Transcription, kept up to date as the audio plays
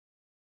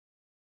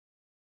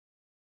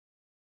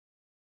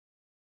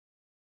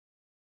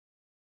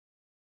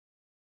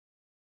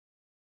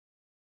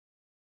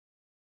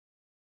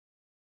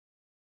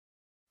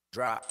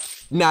Drop.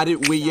 Now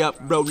that we up,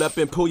 roll up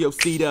and pull your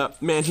seat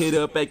up. Man, hit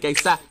up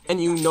AKPsi, and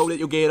you know that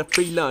you'll get a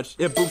free lunch.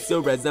 It boosts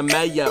your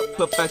resume up,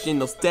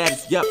 professional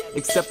status, yup.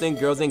 Accepting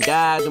girls and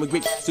guys, and we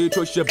greet, so your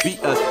choice should be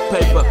us.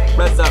 Paper,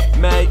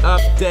 resume,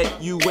 update,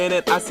 you win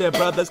it. I said,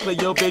 brothers, clear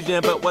your vision,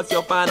 but what's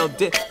your final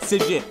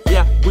decision?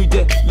 Yeah, we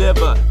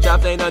deliver,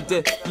 jobs ain't a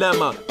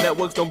dilemma.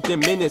 Networks don't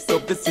diminish, so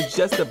this is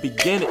just the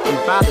beginning.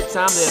 And by the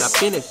time that I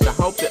finish, I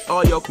hope that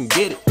all y'all can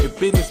get it. Your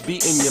business be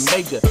in your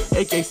major,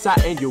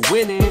 AKPsi, and you're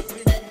winning.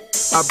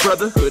 Our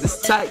brotherhood is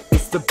tight,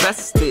 it's the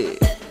best is.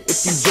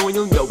 If you join,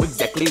 you'll know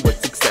exactly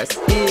what success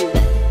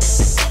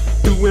is.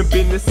 Doing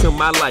business till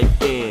my life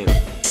ends,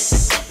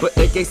 but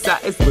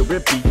AKPsi is where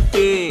it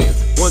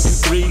begins. 1, 2,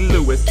 3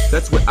 Lewis,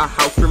 that's where our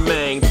house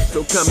remains.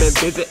 So come and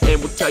visit and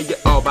we'll tell you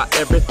all about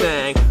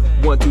everything.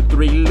 1, 2,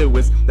 3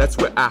 Lewis, that's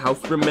where our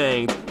house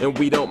remains. And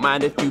we don't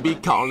mind if you be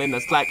calling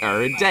us like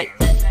every day.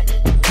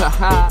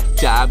 Haha,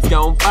 jobs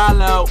gon'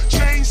 follow.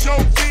 Chain so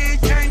big,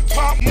 can't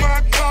pop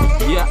my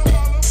collar. Yeah.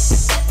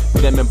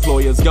 Them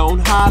employers gon'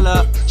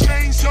 holler.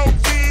 Chain so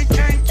big,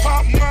 can't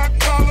pop my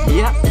collar.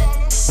 Yeah.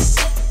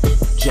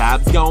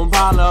 Jobs gon'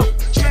 follow.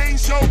 Chain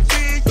so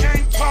big,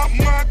 can't pop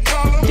my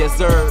collar. Yes,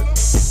 sir.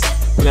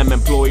 Them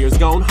employers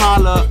gon'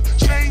 holler.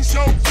 Chain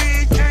so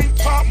big, can't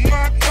pop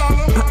my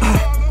collar.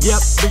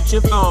 Yep,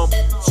 reaching foam,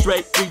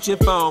 straight reaching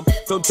foam.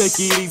 So take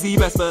it easy,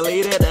 best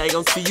believe that they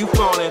gon' see you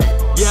falling.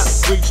 Yep,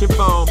 reaching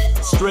foam,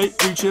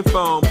 straight reaching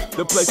foam.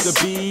 The place to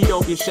be,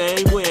 don't be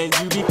ashamed when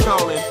you be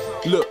calling.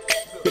 Look,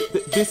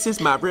 this is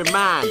my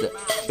reminder.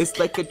 It's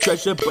like a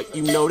treasure, but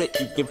you know that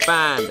you can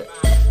find it.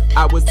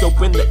 I was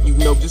hoping that you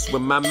know just where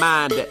my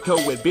mind at.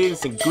 Co-ed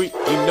business and Greek,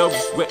 you know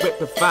just where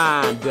to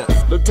find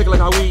us. Look, take a look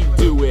how we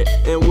do it,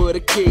 and we're the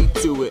key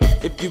to it.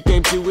 If you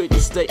came to it,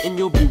 just stay and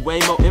you'll be way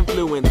more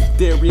influenced.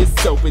 There is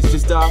soap, it's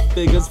just our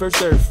figures versus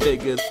their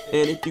figures.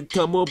 And if you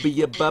come, we'll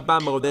be above by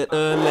more than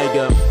a leg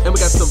up. And we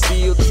got some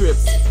field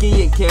trips,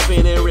 skiing,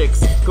 camping, and rigs.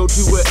 Go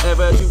to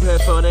wherever to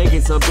have fun and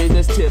get some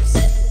business tips.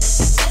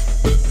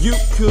 You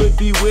could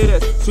be with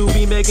us, to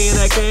be making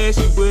that cash,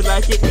 you would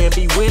like it and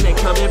be winning.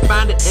 Come and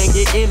find it and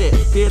get in it.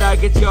 Did I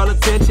get y'all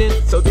attention?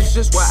 So this is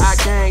just why I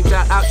came.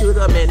 Shout out to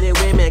the men and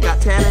women, got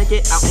talent,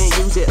 get out and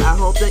use it. I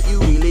hope that you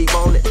really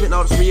want it. Spend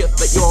all this real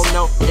that you all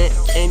know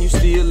and you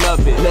still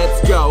love it.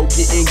 Let's go,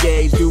 get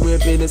engaged, doing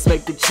business,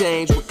 make the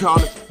change. We're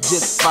calling,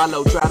 just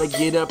follow, try to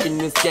get up in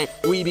this game.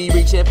 We be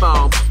reaching for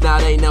 'em, now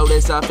they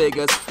notice our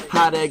figures.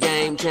 How the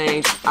game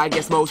changed, I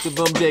guess most of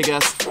them dig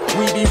us.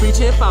 We be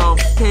reaching for 'em,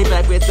 came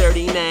back with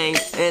 30 names.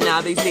 And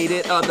now these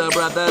needed other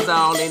brothers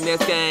all in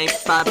this game.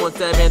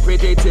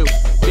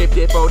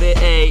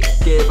 517-332-5048.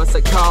 Give us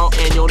a call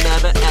and you'll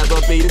never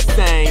ever be the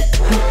same.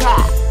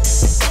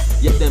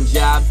 Yep, them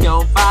jobs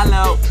gon'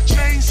 follow.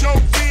 Chain so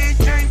big,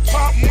 can't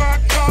pop my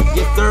collar.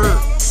 Yes, sir.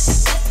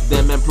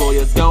 Them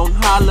employers gon'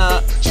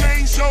 holler.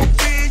 Chain so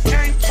big,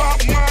 can't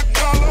pop my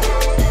collar.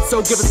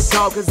 So give us a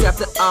call, cause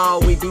after all,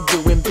 we be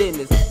doing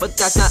business. But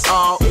that's not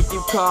all, if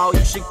you call,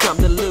 you should come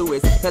to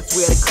Lewis. That's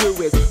where the crew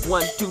is,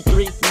 1, 2,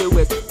 3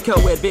 Lewis.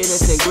 Co-ed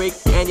business in Greek,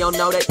 and you'll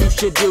know that you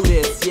should do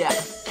this, yeah.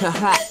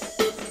 Haha,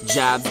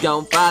 jobs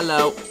gon'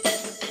 follow.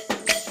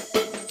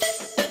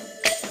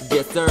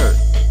 Yes, sir.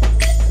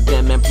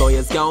 Them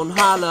employers gon'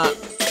 holler.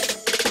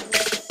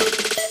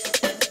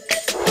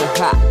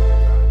 Haha,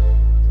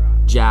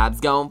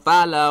 jobs gon'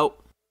 follow.